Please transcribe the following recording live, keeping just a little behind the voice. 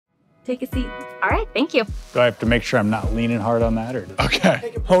take a seat. All right, thank you. Do I have to make sure I'm not leaning hard on that? Or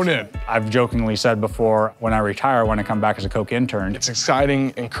Okay, hone in. I've jokingly said before, when I retire, when I come back as a Coke intern. It's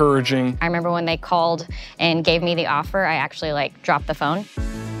exciting, encouraging. I remember when they called and gave me the offer, I actually dropped the phone.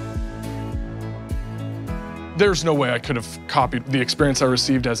 There's no way I could have copied the experience I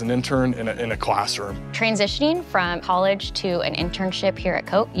received as an intern in a classroom. Transitioning from college to an internship here at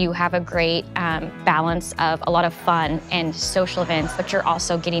Coke, you have a great balance of a lot of fun and social events, but you're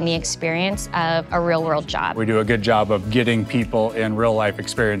also getting the experience of a real-world job. We do a good job of getting people in real-life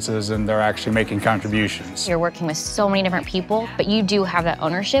experiences, and they're actually making contributions. You're working with so many different people, but you do have that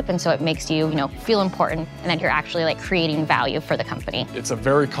ownership, and so it makes you, feel important and that you're actually creating value for the company. It's a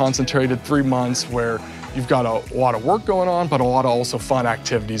very concentrated 3 months where you've got a lot of work going on, but a lot of also fun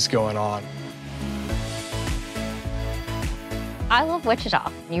activities going on. I love Wichita.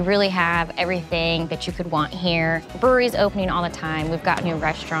 You really have everything that you could want here. Breweries opening all the time. We've got new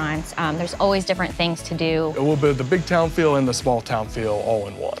restaurants. There's always different things to do. A little bit of the big town feel and the small town feel all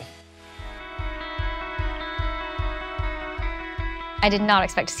in one. I did not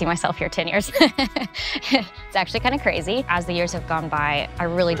expect to see myself here 10 years. It's actually kind of crazy. As the years have gone by, I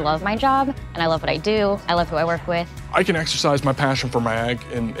really love my job, and I love what I do. I love who I work with. I can exercise my passion for my ag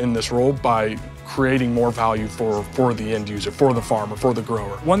in this role by creating more value for the end user, for the farmer, for the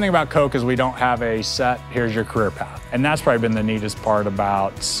grower. One thing about Coke is we don't have a set, here's your career path. And that's probably been the neatest part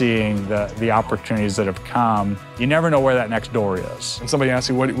about seeing the opportunities that have come. You never know where that next door is. When somebody asks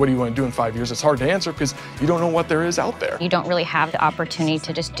you, what do you want to do in 5 years? It's hard to answer because you don't know what there is out there. You don't really have the opportunity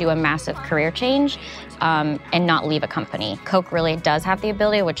to just do a massive career change and not leave a company. Coke really does have the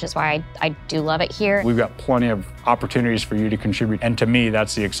ability, which is why I do love it here. We've got plenty of opportunities for you to contribute. And to me,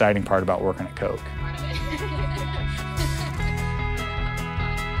 that's the exciting part about working at Coke.